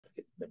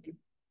Thank you.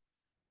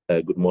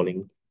 Good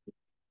morning.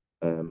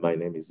 My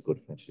name is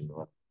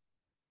Godefroid.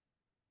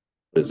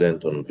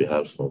 Present on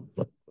behalf of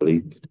my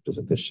colleague,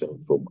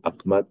 presentation from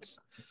ACMAD.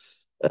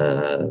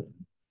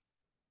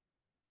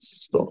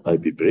 So I'll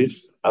be brief.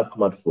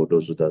 ACMAD, for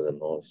those who don't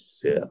know,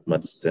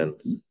 ACMAD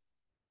stands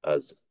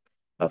as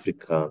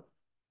Africa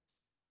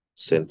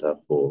Center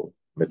for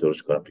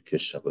Meteorological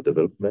Application for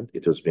Development.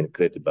 It has been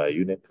created by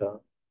UNECA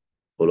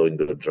following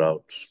the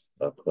drought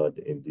occurred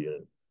in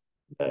the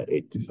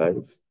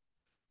 85.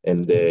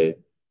 And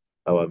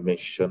our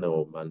mission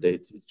or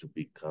mandate is to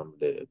become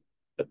the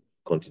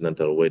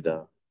Continental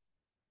Weather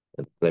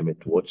and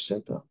Climate Watch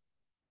Center.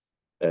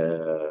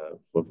 For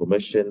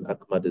information,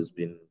 ACMAD has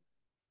been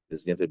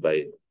designated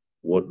by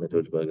World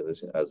Meteorological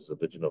Organization as a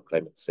regional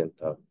climate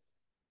center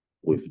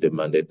with the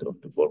mandate of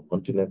the whole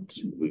continent.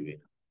 In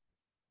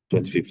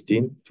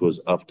 2015, it was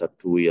after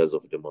 2 years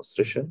of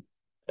demonstration,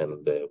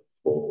 and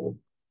for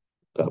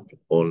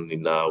only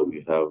now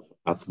we have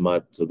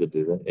ACMAD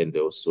and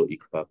also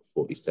ICPAC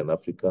for Eastern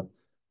Africa.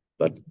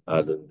 But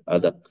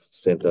other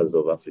centers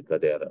of Africa,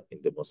 they are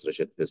in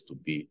demonstration phase to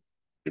be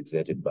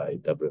represented by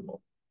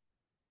WMO.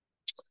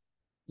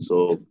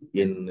 So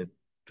in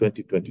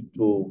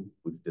 2022,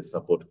 with the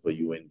support for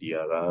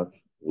UNDRR,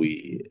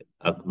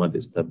 ACMAD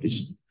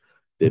established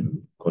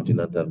the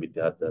Continental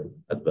Meteor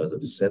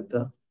Advisory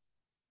Center,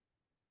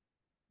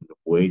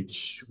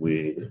 which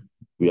we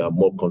are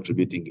more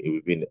contributing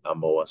within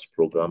AMAWA's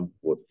program,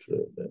 what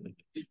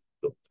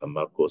Dr.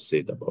 Marco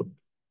said about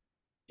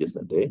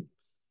yesterday.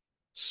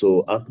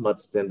 So ACMAD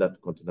stand at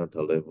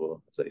continental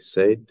level, as I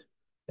said,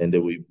 and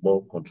then we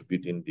more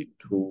contributing the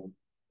two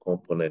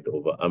components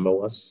of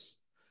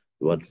AMAWAS,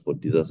 the one for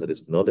disaster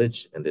risk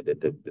knowledge, and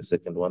the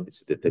second one is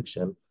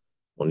detection,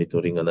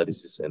 monitoring,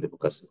 analysis, and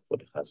advocacy for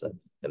the hazard.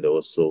 And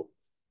also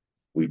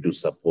we do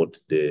support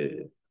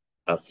the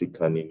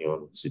African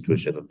Union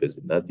situational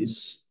based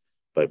studies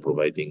by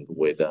providing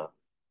weather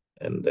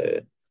and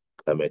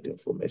climate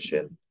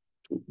information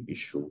to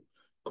issue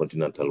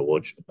Continental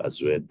Watch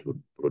as well to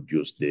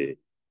produce the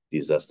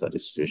disaster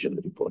situation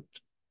report.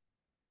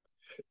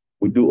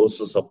 We do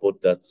also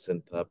support that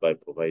center by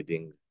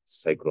providing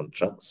cyclone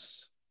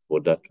tracks. For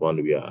that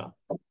one, we are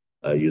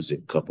using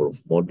a couple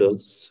of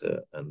models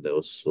and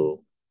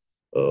also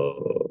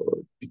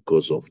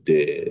because of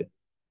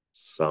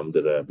some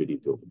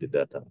reliability of the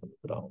data on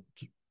the ground.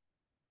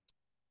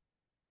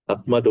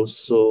 ACMAD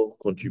also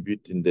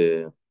contribute in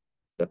the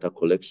data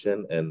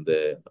collection, and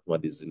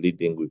ACMAD is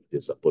leading with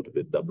the support of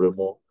the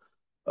WMO,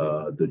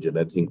 the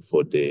generating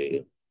for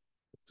the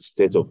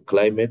state of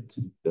climate.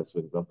 That's, for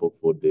example,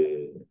 for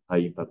the high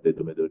impact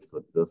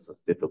meteorological disaster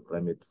state of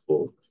climate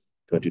for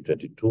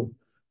 2022.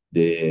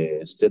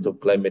 The state of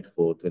climate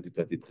for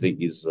 2023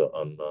 is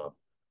on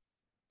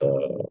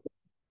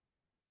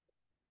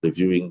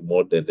reviewing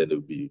more than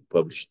will be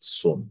published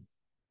soon.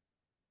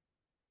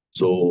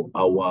 So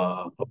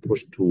our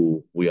approach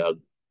we are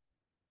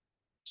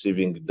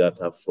receiving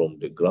data from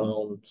the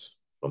ground,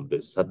 from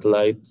the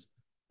satellite,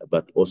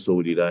 but also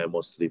we rely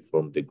mostly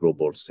from the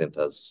global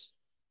centers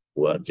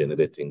who are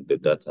generating the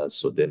data,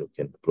 so then we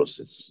can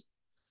process.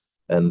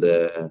 And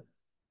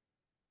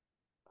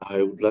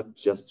I would like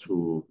just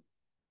to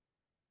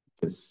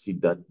see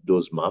that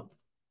those maps,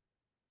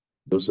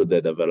 also the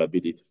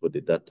availability for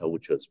the data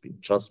which has been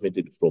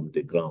transmitted from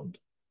the ground,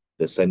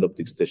 the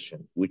synoptic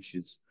station, which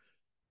is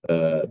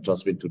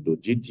transmitted to the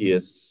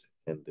GTS,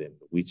 and then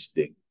which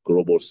the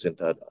global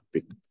center are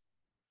picked.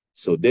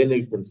 So then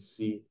you can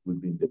see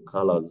within the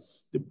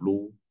colors, the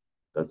blue,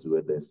 that's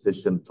where the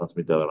station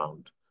transmitted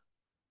around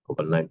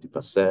over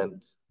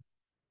 90%.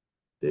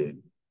 The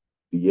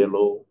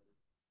yellow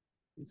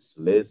is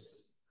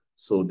less.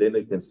 So then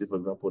you can see, for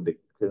example, the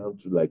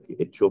country like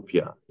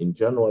Ethiopia. In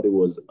January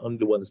was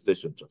only one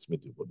station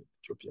transmitting for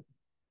Ethiopia,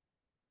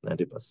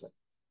 90%.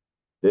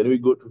 Then we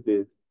go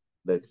to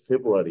like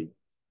February.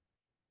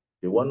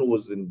 The one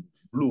was in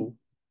blue.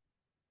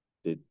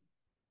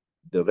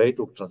 The rate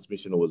of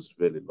transmission was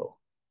very low.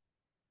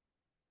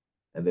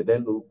 And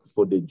then look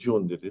for the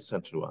June, the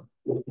recent one.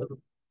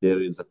 There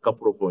is a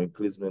couple of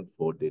increasement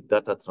for the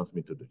data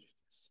transmitted to the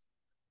GTS.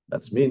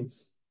 That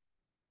means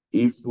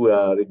if we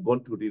are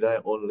going to rely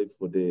only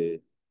for the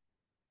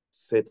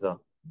SETA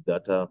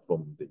data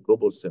from the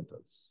global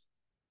centers,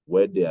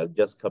 where they are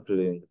just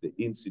capturing the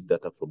in-seat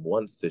data from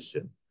one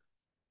station,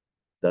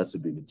 that's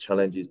will be the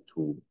challenges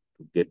to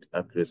get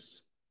accurate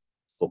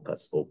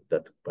focus of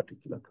that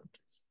particular country.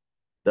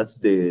 That's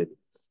the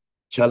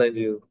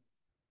challenging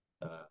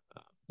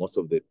most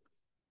of the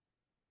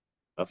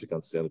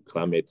African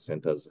climate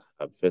centers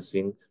are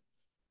facing.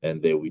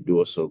 And we do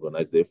also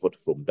organize the effort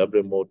from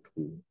WMO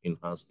to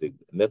enhance the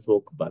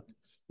network, but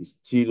we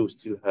still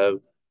have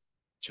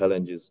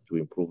challenges to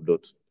improve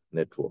that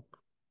network.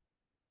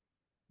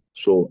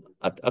 So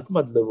at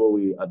ACMAD level,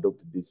 we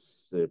adopted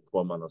this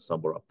Poorman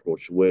ensemble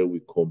approach where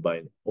we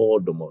combine all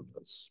the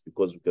models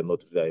because we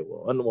cannot rely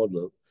on one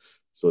model.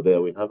 So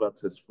there we have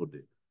access for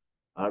the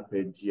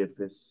RPED,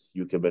 GFS,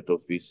 UK Met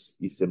Office,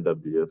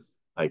 ECMWF,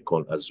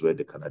 ICON, as well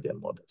the Canadian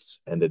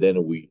models. And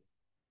then we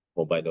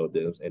combine all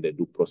them, and they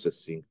do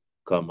processing,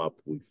 come up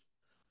with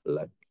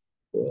like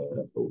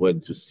when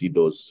to see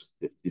those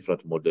the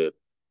different model,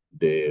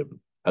 the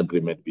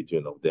agreement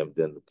between of them,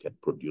 then we can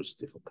produce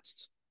the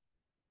forecasts.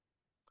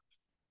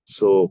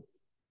 So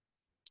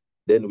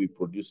then we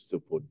produce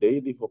for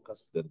daily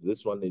forecast. Then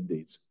this one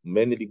it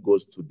mainly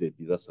goes to the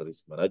disaster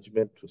risk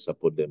management to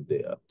support them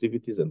their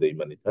activities and the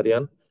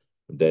humanitarian.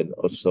 And then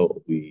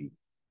also we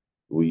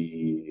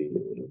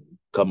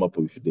come up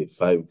with the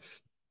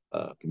 5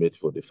 commit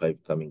for the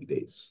 5 coming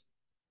days.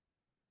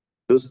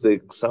 Those are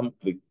some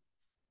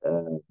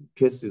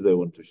cases I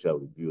want to share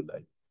with you,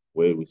 like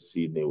where we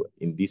see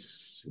in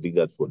this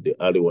regard for the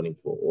early warning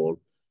for all,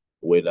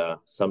 whether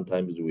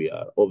sometimes we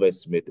are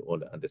overestimate or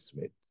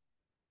underestimate.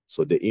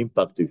 So the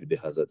impact of the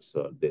hazards,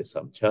 there's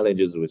some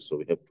challenges with, so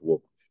we have to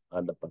work with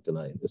other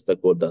partners and the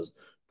stakeholders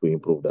to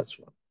improve that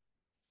one.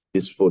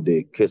 This for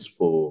the case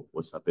for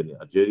what's happening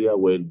in Algeria,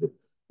 where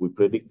we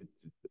predicted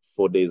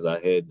 4 days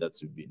ahead that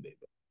would be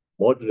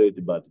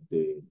moderate, but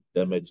the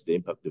damage, the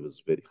impact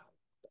was very high.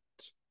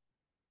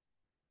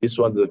 This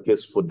one is the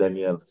case for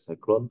Daniel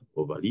cyclone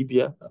over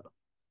Libya,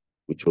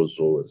 which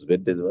also was very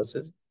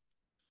disastrous.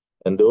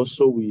 And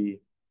also we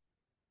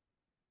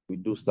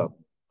do some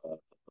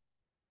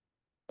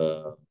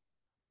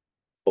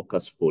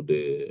focus for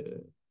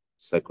the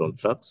cyclone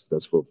tracks,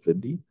 that's for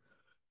Freddy.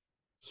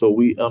 So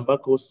we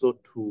embark also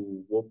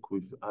to work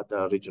with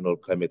other regional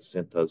climate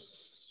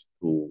centers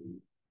to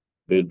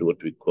build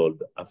what we call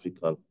the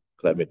African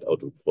Climate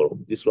Outlook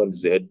Forum. This one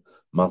is a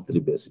monthly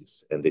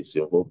basis, and it's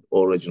involved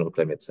all regional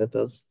climate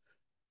centers.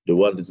 The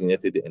one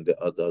designated and the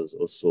others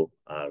also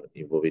are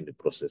involved in the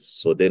process.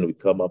 So then we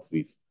come up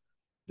with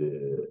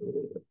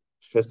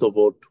first of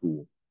all,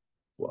 to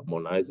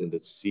harmonize and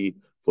to see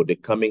for the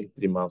coming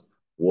 3 months,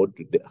 what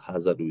the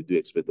hazard we do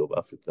expect of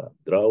Africa,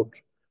 drought,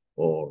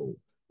 or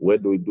where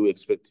do we do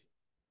expect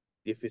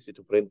deficit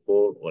of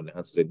rainfall or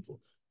enhanced rainfall.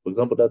 For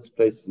example, that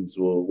price is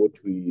what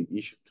we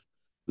issued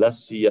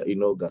last year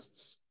in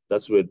August.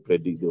 That's where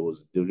predicted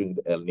was during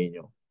the El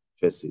Nino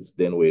phases.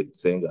 Then we're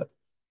saying that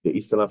the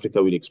Eastern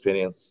Africa will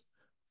experience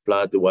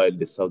flood while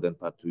the southern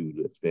part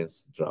will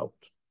experience drought.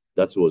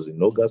 That was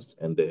in August,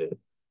 and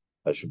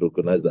I should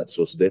recognize that.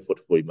 So therefore,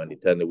 for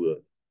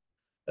humanitarian,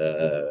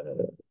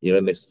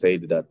 Iran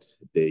said that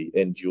the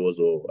NGOs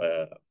or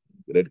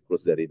Red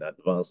Cross, they're in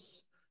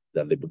advance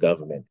than the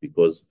government,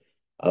 because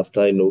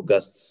after in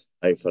August,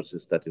 I first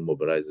started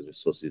mobilizing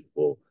resources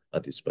for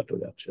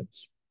anticipatory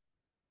actions.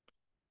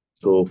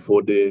 So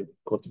for the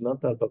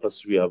continental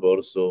purpose, we have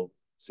also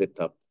set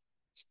up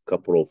a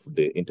couple of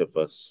the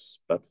interface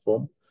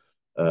platform,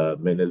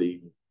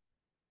 mainly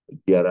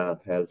Diara,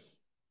 health,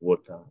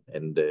 water,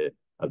 and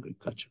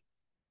agriculture.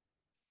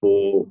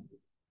 For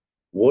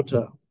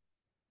water,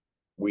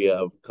 we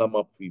have come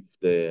up with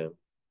the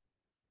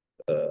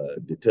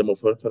term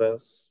of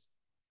reference,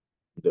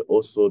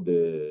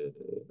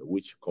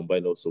 which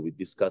combine also we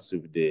discuss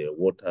with the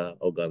water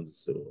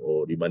organs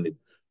or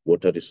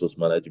water resource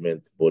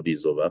management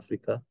bodies of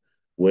Africa,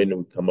 when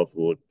we come up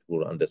with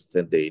to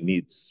understand their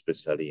needs,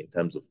 especially in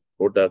terms of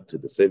product,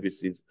 the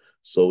services,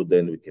 so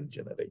then we can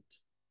generate.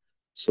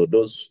 So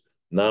those,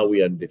 now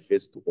we are in the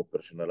phase to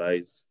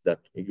operationalize that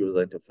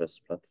user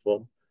interface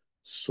platform.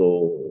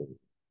 So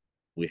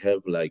we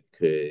have like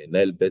a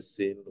Nile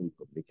Basin, we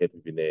communicate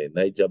with a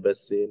Niger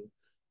Basin,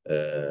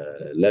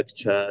 Lake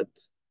Chad,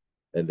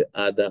 and the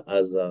other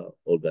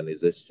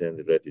organizations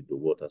related to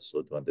water,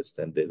 so to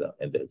understand data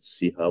and then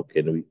see how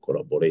can we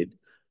collaborate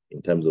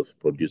in terms of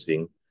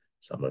producing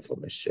some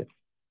information.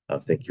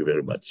 Thank you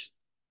very much.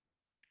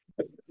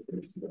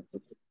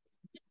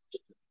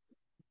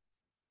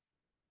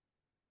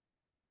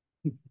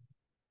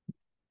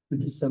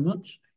 Thank you so much.